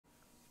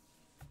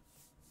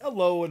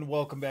Hello and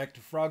welcome back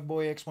to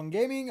Frogboy X1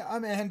 Gaming.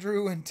 I'm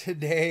Andrew and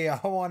today I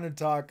want to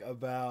talk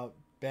about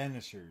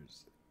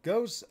Banishers,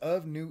 Ghosts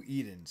of New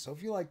Eden. So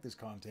if you like this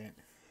content,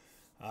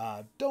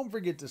 don't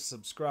forget to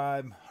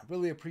subscribe. I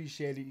really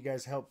appreciate it. You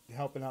guys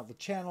helping out the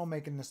channel,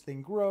 making this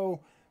thing grow.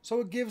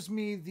 So it gives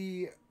me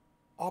the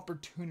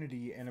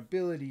opportunity and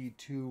ability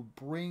to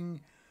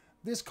bring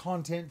this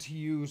content to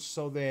you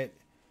so that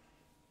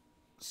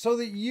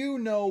you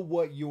know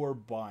what you're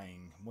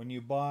buying when you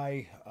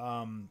buy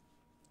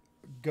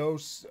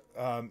ghosts.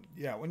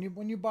 Yeah,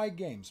 when you buy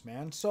games,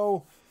 man.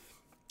 So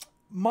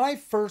my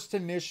first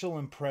initial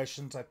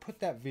impressions, I put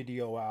that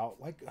video out,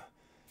 like,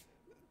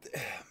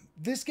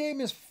 this game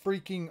is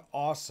freaking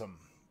awesome,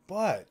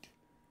 but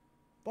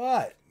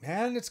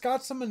man, it's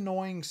got some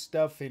annoying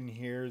stuff in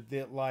here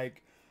that,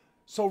 like,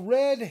 so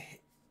Red,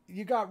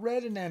 you got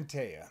Red and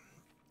Antea.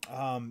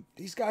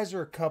 These guys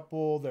are a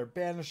couple. They're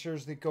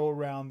banishers. They go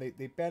around.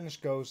 They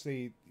banish ghosts.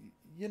 You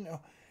know,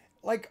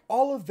 like,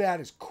 all of that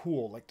is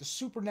cool. Like, the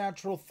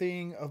supernatural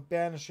thing of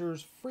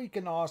banishers,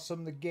 freaking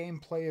awesome. The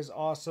gameplay is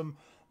awesome.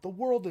 The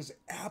world is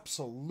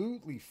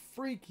absolutely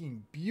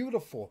freaking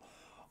beautiful.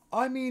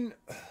 I mean,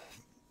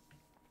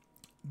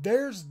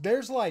 there's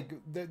like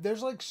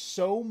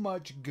so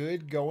much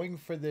good going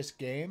for this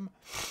game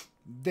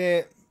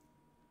that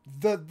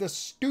the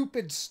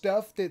stupid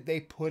stuff that they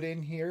put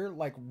in here,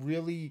 like,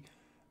 really,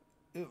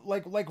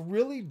 like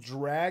really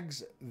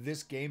drags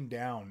this game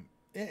down.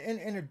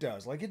 And it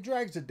does. Like, it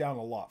drags it down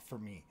a lot for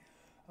me.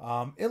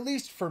 At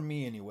least for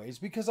me anyways,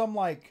 because I'm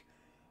like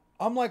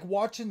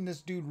watching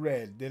this dude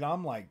Red, that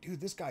I'm like, dude,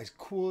 this guy's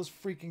cool as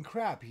freaking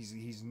crap.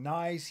 He's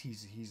nice.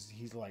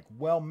 He's like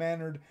well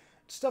mannered,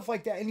 stuff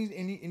like that. And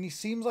he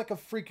seems like a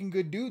freaking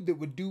good dude that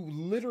would do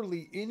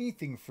literally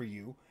anything for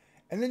you.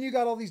 And then you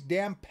got all these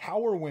damn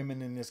power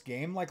women in this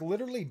game, like,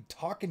 literally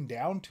talking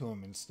down to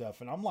him and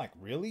stuff. And I'm like,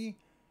 really?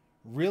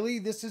 Really?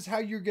 This is how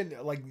you're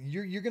gonna, like,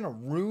 you're gonna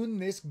ruin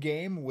this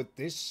game with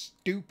this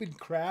stupid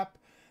crap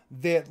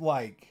that,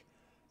 like,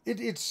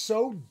 it's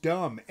so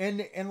dumb.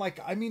 And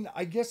like, I mean,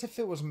 I guess if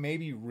it was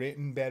maybe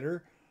written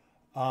better,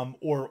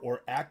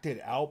 or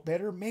acted out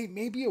better,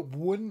 maybe it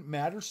wouldn't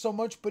matter so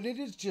much. But it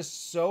is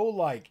just so,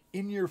 like,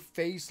 in your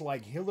face,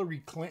 like Hillary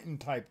Clinton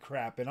type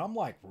crap. And I'm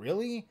like,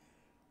 really?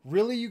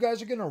 Really, you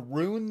guys are gonna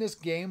ruin this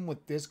game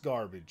with this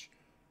garbage?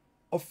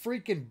 A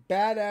freaking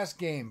badass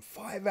game.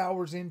 5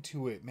 hours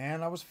into it,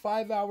 man. I was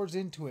 5 hours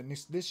into it, and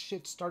this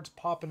shit starts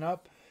popping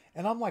up,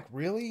 and I'm like,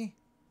 really?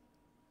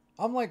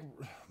 I'm like,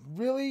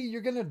 really?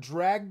 You're gonna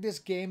drag this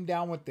game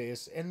down with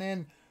this, and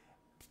then,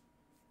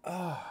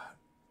 uh,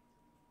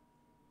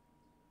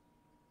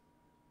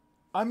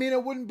 I mean,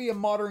 it wouldn't be a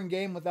modern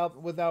game without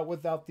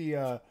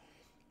the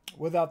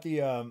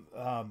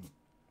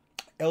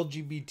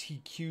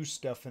LGBTQ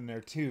stuff in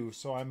there too.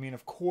 So I mean,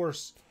 of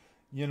course,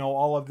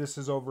 all of this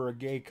is over a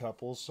gay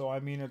couple. So I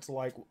mean, it's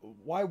like,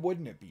 why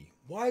wouldn't it be?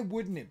 Why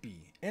wouldn't it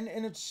be? And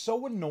it's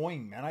so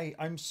annoying, man.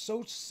 I'm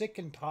so sick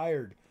and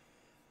tired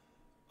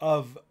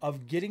of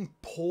getting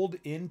pulled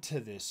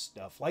into this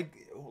stuff.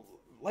 Like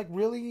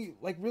really,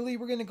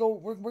 we're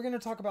gonna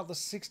talk about the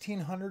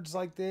 1600s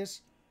like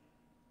this.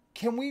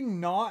 Can we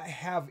not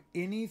have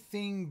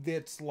anything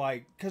that's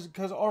like,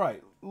 cause all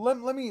right,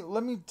 let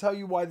me tell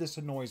you why this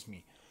annoys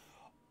me.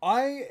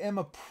 I am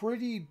a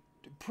pretty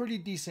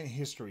decent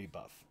history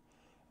buff.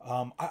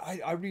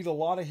 I read a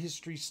lot of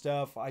history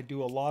stuff. I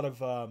do a lot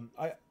of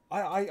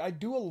I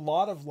do a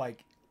lot of,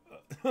 like,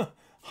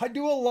 I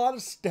do a lot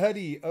of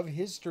study of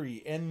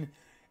history. And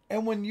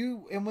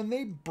when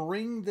they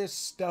bring this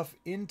stuff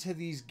into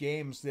these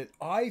games that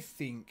I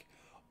think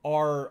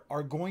are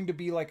going to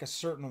be like a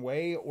certain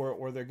way,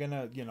 or they're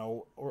gonna,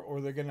 or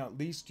they're gonna at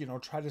least,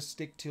 try to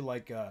stick to,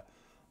 like, a,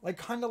 like,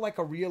 kind of like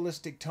a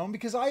realistic tone,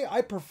 because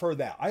I prefer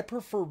that. I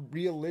prefer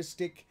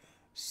realistic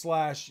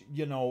slash,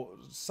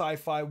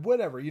 sci-fi,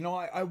 whatever.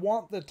 I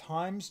want the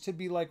times to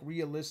be like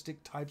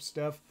realistic type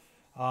stuff.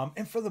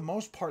 And for the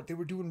most part, they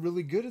were doing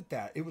really good at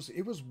that. It was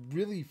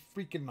really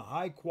freaking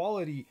high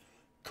quality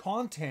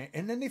content,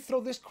 and then they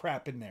throw this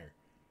crap in there.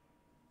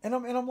 And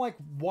I'm like,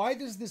 why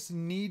does this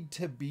need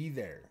to be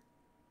there?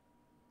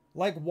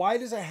 Like, why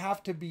does it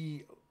have to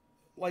be,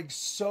 like,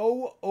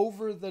 so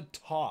over the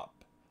top?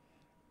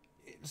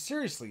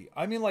 Seriously,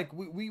 I mean, like,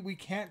 we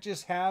can't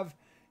just have,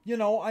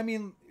 I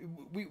mean,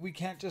 we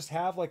can't just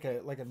have, like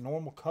a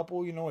normal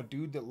couple, a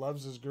dude that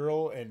loves his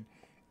girl, and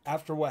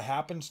after what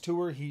happens to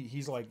her,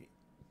 he's like,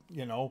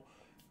 you know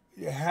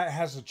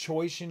has a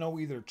choice,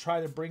 either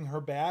try to bring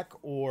her back,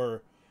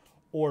 or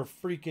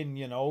freaking,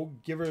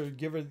 give her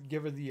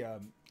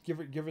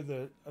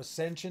the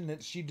ascension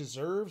that she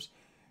deserves.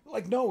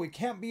 Like, no, it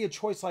can't be a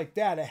choice like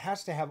that. It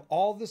has to have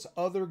all this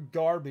other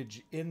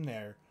garbage in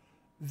there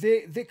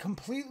that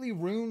completely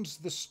ruins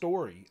the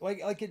story.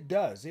 Like it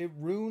does. It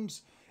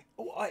ruins.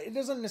 It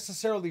doesn't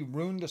necessarily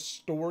ruin the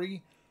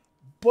story,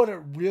 but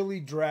it really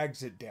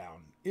drags it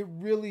down. It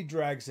really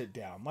drags it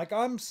down. Like,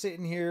 I'm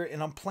sitting here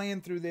and I'm playing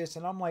through this,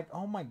 and I'm like,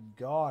 oh my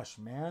gosh,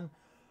 man.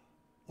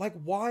 Like,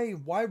 why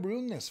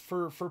ruin this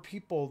for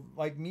people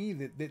like me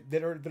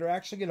that are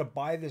actually going to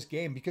buy this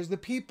game? Because the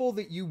people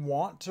that you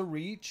want to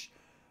reach,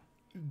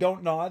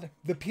 don't nod,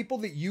 the people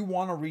that you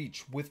want to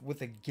reach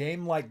with a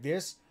game like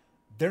this,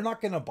 they're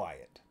not going to buy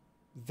it.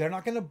 They're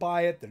not going to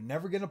buy it. They're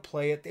never going to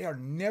play it. They are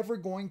never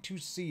going to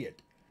see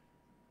it.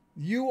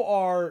 You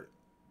are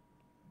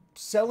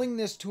selling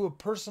this to a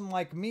person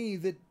like me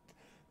that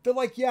they're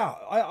like, yeah,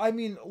 I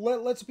mean,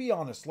 let's be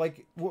honest.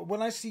 Like,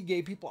 when I see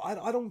gay people,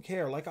 I don't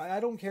care. Like, I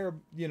don't care,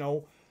 you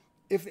know,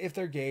 if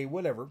they're gay,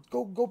 whatever.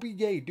 Go be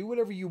gay. Do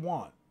whatever you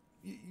want.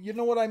 You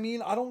know what I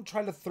mean? I don't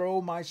try to throw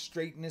my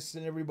straightness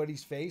in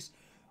everybody's face.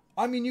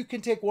 I mean, you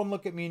can take one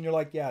look at me and you're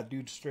like, yeah,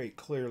 dude, straight,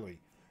 clearly.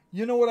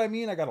 You know what I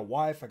mean? I got a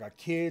wife. I got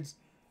kids.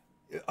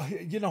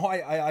 You know,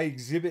 I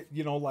exhibit,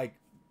 you know, like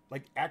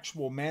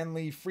actual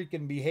manly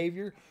freaking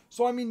behavior.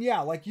 So I mean,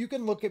 yeah, like you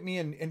can look at me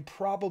and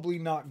probably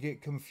not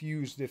get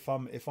confused if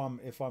I'm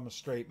a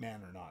straight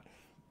man or not.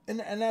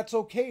 And that's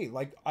okay.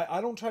 Like I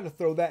don't try to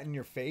throw that in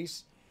your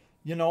face.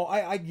 You know,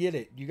 I get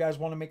it. You guys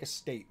want to make a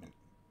statement.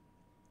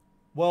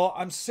 Well,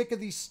 I'm sick of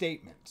these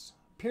statements.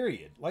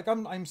 Period. Like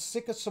I'm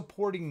sick of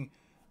supporting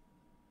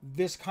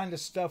this kind of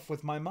stuff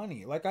with my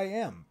money. Like I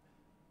am.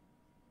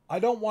 I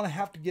don't want to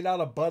have to get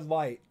out a Bud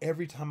Light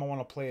every time I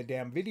want to play a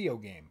damn video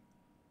game.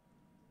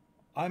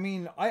 I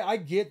mean, I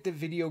get that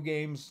video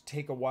games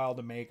take a while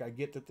to make. I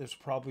get that there's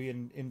probably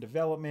in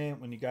development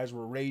when you guys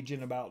were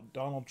raging about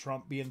Donald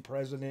Trump being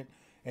president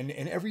and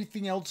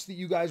everything else that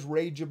you guys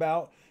rage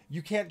about.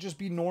 You can't just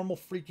be normal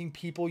freaking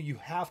people. You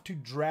have to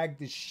drag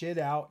this shit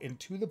out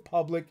into the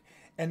public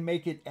and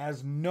make it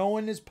as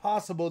known as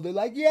possible. They're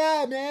like,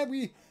 yeah,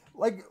 man,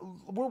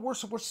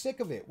 we're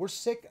sick of it. We're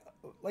sick.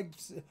 Like,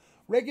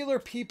 regular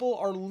people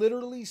are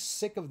literally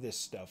sick of this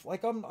stuff.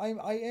 Like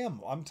I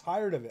am. I'm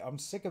tired of it. I'm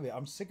sick of it.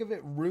 I'm sick of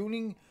it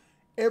ruining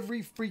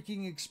every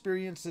freaking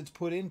experience that's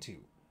put into.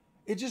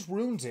 It just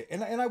ruins it.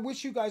 And I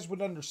wish you guys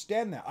would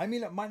understand that. I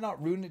mean, it might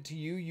not ruin it to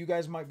you. You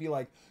guys might be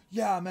like,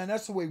 yeah, man,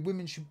 that's the way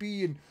women should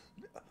be. And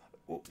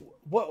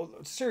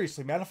what?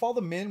 Seriously, man, if all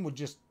the men would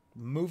just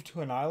move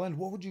to an island,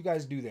 what would you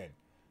guys do then?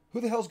 Who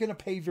the hell's going to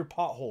pave your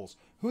potholes?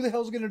 Who the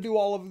hell's going to do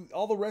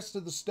all the rest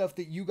of the stuff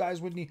that you guys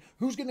would need?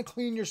 Who's going to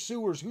clean your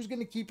sewers? Who's going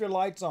to keep your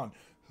lights on?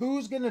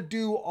 Who's going to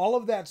do all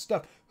of that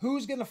stuff?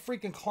 Who's going to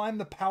freaking climb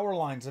the power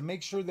lines and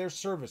make sure they're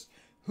serviced?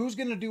 Who's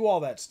going to do all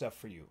that stuff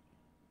for you?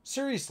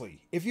 Seriously,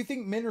 if you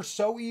think men are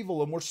so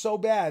evil and we're so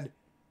bad,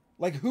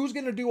 like who's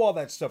going to do all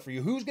that stuff for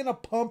you? Who's going to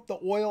pump the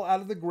oil out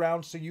of the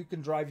ground so you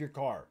can drive your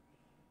car?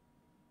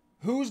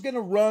 Who's gonna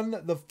run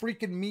the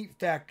freaking meat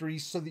factory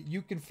so that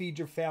you can feed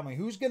your family?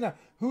 Who's gonna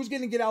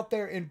get out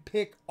there and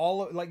pick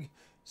all of, like,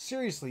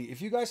 seriously,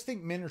 if you guys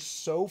think men are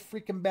so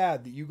freaking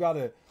bad that you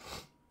gotta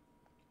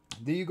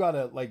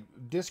like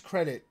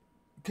discredit,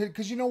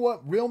 because you know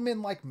what, real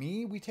men like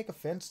me, we take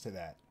offense to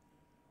that.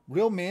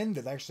 Real men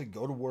that actually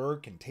go to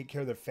work and take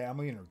care of their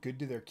family and are good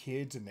to their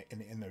kids and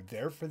they're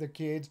there for their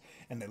kids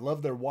and they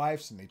love their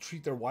wives and they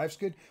treat their wives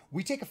good,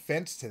 we take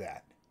offense to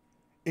that.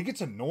 It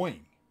gets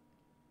annoying.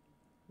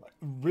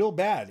 Real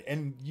bad.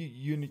 And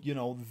you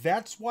know,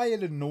 that's why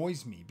it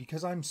annoys me,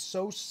 because I'm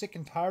so sick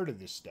and tired of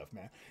this stuff,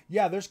 man.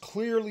 Yeah, there's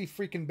clearly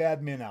freaking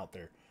bad men out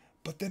there,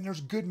 but then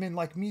there's good men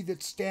like me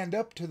that stand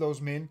up to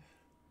those men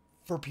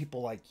for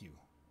people like you.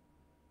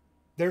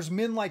 There's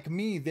men like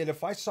me that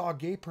if I saw a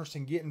gay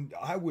person getting,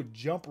 I would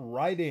jump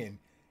right in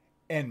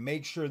and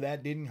make sure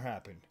that didn't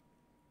happen.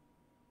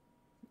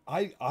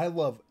 I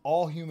love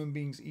all human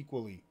beings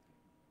equally,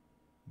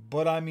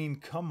 but I mean,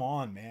 come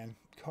on, man,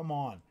 come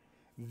on.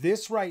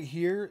 This right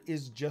here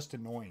is just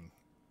annoying.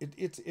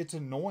 It's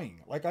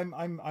annoying. Like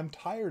I'm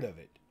tired of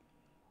it.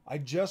 I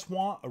just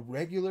want a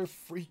regular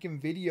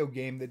freaking video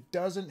game that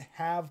doesn't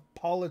have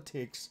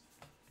politics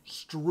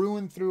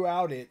strewn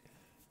throughout it,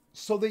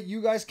 so that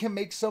you guys can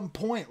make some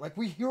point. Like,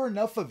 we hear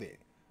enough of it.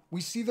 We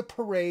see the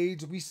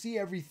parades, we see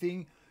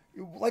everything.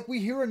 Like, we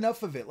hear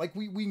enough of it. Like,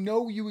 we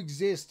know you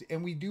exist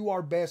and we do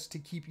our best to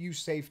keep you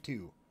safe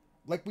too.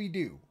 Like, we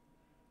do.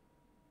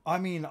 I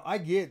mean, I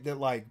get that,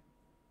 like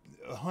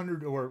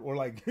 100 or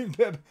like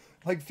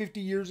like 50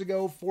 years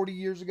ago, 40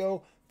 years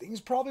ago, things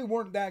probably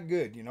weren't that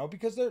good, you know,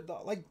 because they're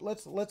like,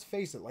 let's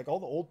face it, like all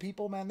the old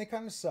people, man, they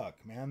kind of suck,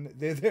 man.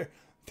 They're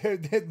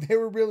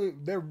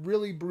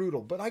really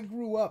brutal. But I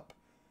grew up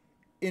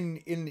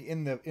in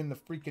the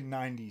freaking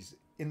 90s,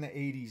 in the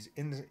 80s,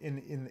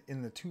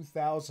 in the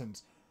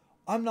 2000s.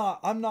 I'm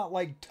not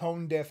like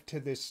tone deaf to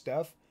this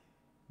stuff.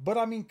 But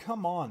I mean,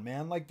 come on,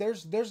 man. Like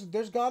there's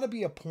got to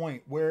be a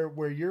point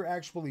where you're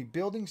actually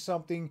building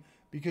something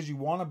because you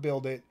want to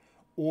build it,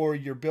 or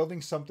you're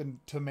building something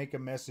to make a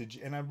message.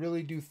 And I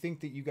really do think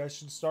that you guys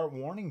should start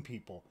warning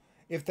people.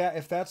 If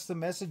that's the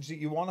message that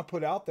you want to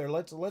put out there,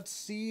 let's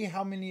see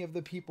how many of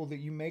the people that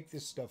you make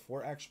this stuff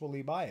for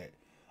actually buy it.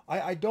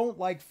 I don't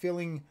like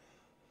feeling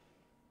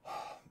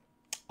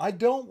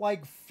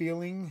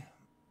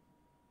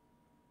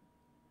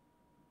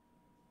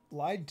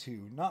lied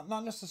to. Not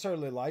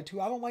necessarily lied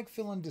to. I don't like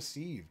feeling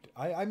deceived.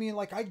 I mean,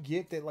 like, I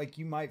get that, like,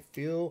 you might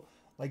feel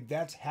like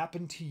that's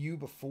happened to you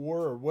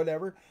before or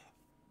whatever.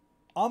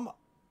 I'm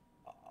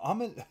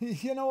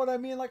you know what I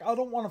mean? Like, I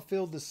don't want to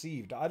feel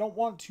deceived. I don't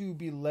want to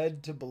be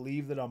led to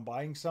believe that I'm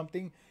buying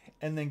something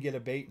and then get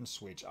a bait and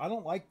switch. I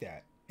don't like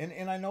that.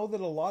 And I know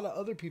that a lot of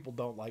other people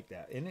don't like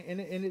that. And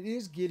it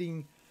is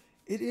getting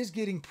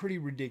pretty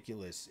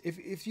ridiculous.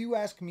 If you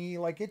ask me,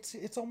 like,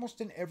 it's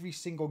almost in every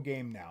single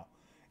game now.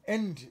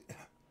 And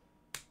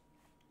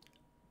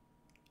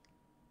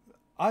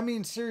I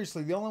mean,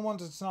 seriously, the only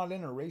ones that's not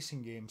in are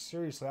racing games.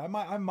 Seriously, I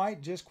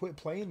might just quit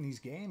playing these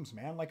games,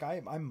 man. Like, I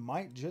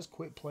might just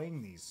quit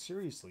playing these.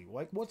 Seriously,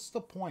 like, what's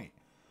the point?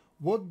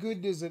 What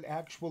good does it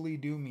actually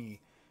do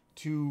me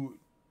to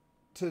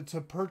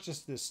to purchase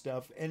this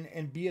stuff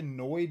and be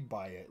annoyed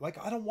by it?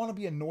 Like, I don't want to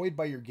be annoyed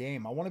by your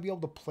game. I want to be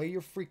able to play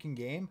your freaking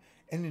game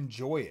and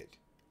enjoy it.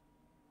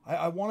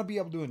 I want to be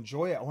able to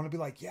enjoy it. I want to be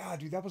like, yeah,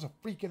 dude, that was a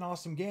freaking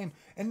awesome game.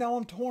 And now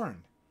I'm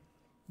torn.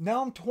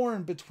 Now I'm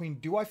torn between,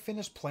 do I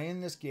finish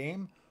playing this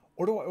game,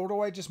 or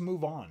do I just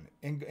move on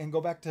and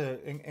go back to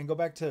and go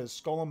back to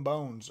Skull and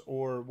Bones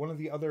or one of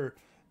the other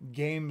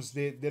games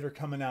that are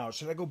coming out?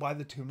 Should I go buy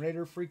the Tomb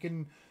Raider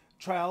freaking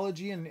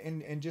trilogy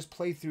and just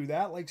play through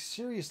that? Like,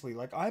 seriously,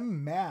 like,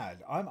 I'm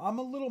mad. I'm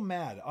a little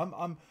mad.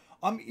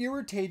 I'm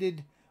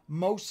irritated,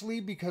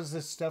 mostly because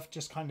this stuff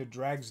just kind of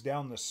drags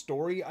down the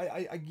story.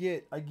 I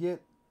get.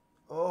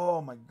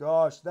 Oh my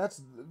gosh,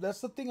 that's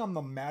the thing I'm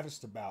the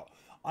maddest about.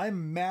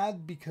 I'm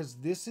mad because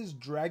this is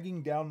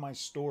dragging down my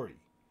story.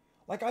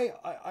 Like,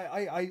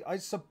 I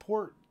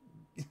support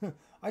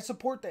I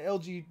support the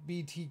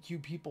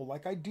LGBTQ people,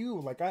 like I do.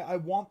 Like, I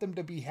want them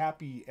to be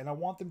happy, and I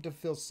want them to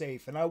feel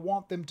safe, and I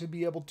want them to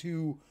be able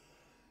to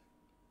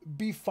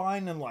be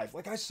fine in life.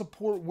 Like, I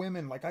support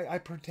women. Like, I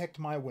protect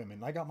my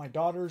women. I got my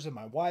daughters and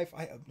my wife.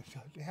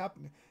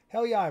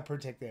 Hell yeah, I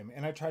protect them,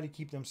 and I try to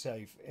keep them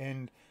safe.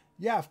 And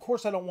yeah, of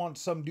course I don't want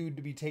some dude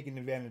to be taking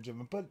advantage of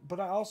them, but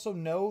I also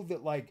know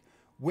that, like,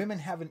 women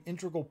have an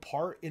integral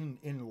part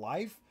in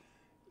life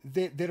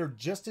that are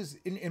just as,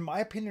 in my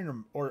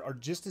opinion, are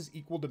just as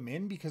equal to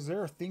men, because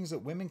there are things that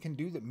women can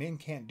do that men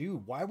can't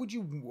do. Why would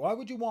you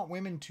want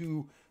women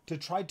to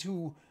try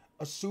to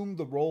assume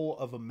the role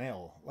of a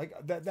male? Like,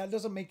 that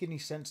doesn't make any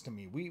sense to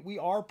me. We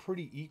are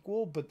pretty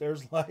equal, but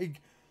there's,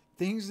 like,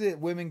 things that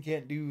women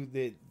can't do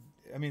that,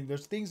 I mean,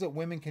 there's things that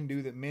women can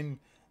do that men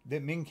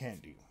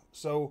can't do.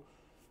 So,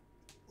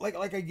 like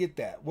I get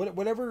that.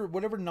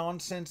 Whatever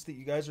nonsense that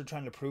you guys are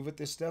trying to prove with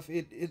this stuff,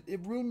 it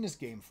ruined this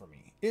game for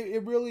me.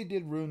 It really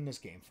did ruin this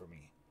game for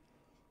me.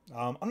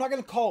 I'm not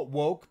gonna call it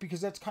woke,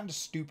 because that's kind of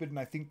stupid, and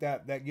I think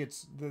that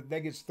gets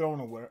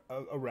thrown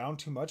around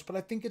too much. But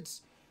I think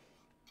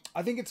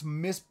it's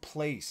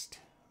misplaced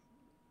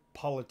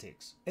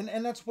politics,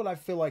 and that's what I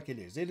feel like it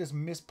is. It is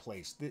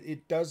misplaced.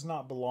 It does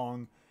not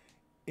belong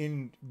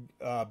in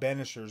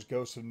Banishers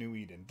Ghosts of New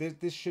Eden.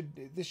 This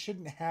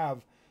shouldn't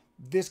have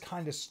this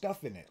kind of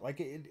stuff in it.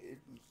 Like,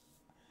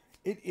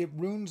 it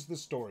ruins the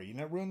story, and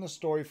it ruined the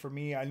story for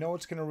me. I know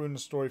it's going to ruin the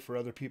story for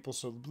other people,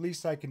 so the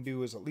least I can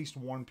do is at least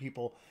warn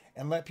people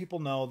and let people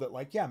know that,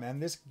 like, yeah,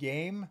 man, this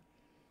game,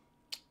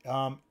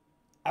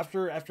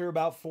 after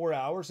about 4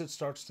 hours, it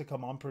starts to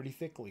come on pretty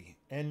thickly,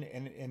 and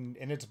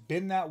it's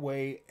been that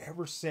way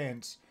ever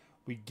since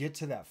we get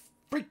to that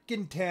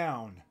freaking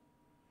town.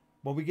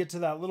 Well, we get to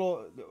that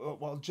little,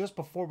 well, just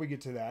before we get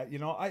to that, you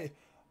know,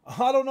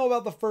 I don't know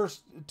about the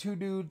first two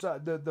dudes,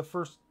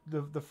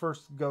 the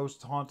first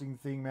ghost haunting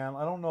thing, man.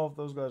 I don't know if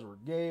those guys were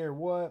gay or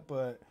what,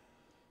 but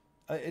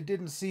it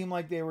didn't seem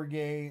like they were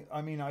gay.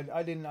 I mean,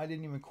 I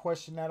didn't even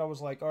question that. I was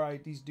like, all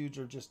right, these dudes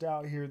are just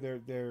out here.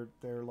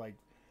 They're like,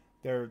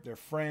 they're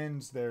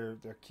friends. They're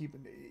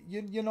keeping,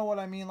 you know what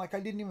I mean? Like, I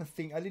didn't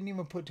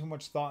even put too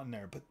much thought in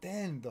there. But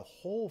then the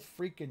whole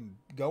freaking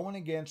going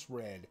against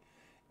Red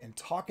and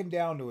talking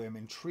down to him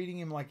and treating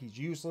him like he's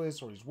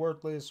useless or he's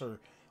worthless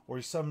or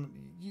he's some,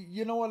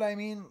 you know what I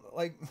mean?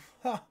 Like,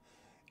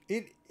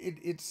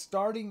 it's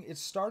starting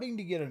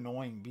to get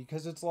annoying,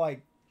 because it's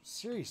like,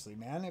 seriously,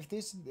 man,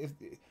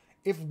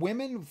 if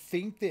women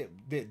think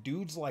that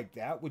dudes like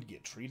that would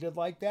get treated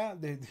like that,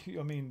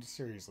 I mean,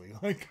 seriously,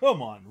 like,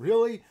 come on,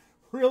 really?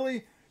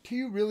 Do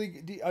you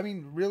really? I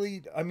mean,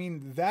 really? I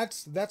mean,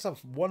 that's a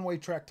one-way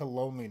track to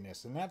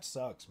loneliness, and that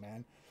sucks,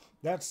 man.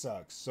 That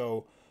sucks.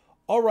 So,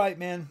 all right,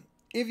 man.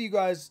 If you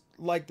guys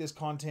like this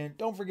content,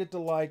 don't forget to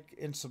like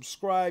and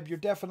subscribe. You're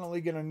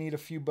definitely gonna need a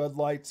few Bud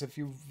Lights if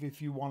you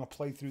want to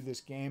play through this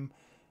game.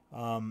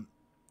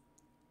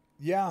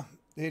 Yeah,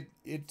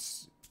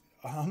 it's.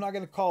 I'm not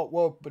gonna call it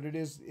woke, but it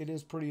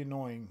is pretty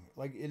annoying.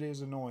 Like, it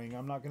is annoying.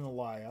 I'm not gonna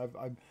lie.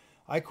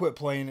 I quit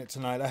playing it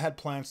tonight. I had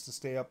plans to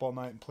stay up all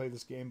night and play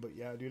this game, but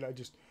yeah, dude,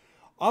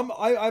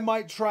 I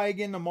might try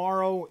again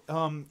tomorrow.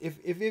 If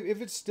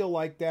it's still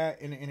like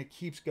that and it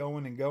keeps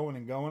going and going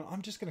and going,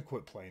 I'm just gonna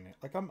quit playing it.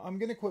 Like, I'm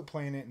gonna quit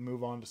playing it and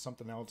move on to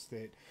something else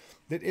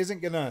that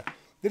isn't gonna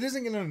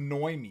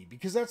annoy me,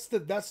 because that's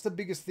the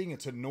biggest thing.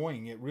 It's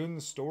annoying. It ruined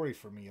the story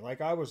for me.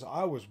 Like, I was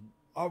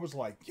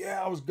like,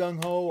 yeah, I was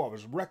gung ho. I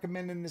was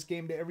recommending this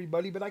game to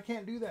everybody, but I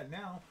can't do that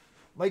now.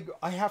 Like,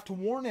 I have to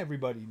warn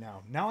everybody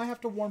now. Now I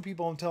have to warn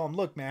people and tell them,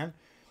 look, man,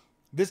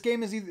 This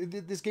game is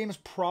this game is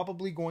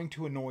probably going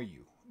to annoy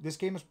you. This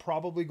game is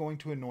probably going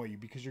to annoy you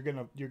because you're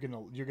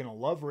gonna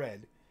love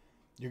Red,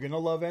 you're gonna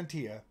love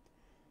Antia,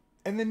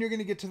 and then you're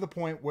gonna get to the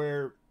point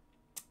where,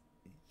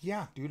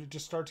 yeah, dude, it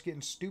just starts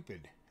getting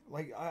stupid.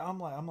 Like I'm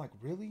like,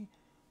 really?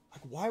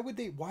 Like why would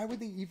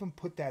they even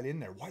put that in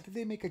there? Why did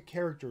they make a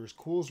character as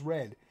cool as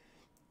Red,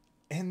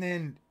 and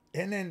then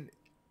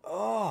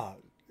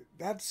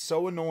that's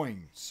so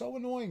annoying,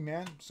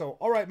 man. So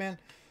all right, man.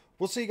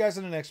 We'll see you guys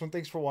in the next one.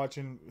 Thanks for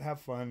watching.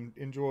 Have fun.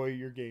 Enjoy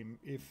your game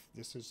if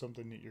this is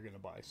something that you're going to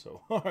buy.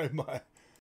 So, all right, bye.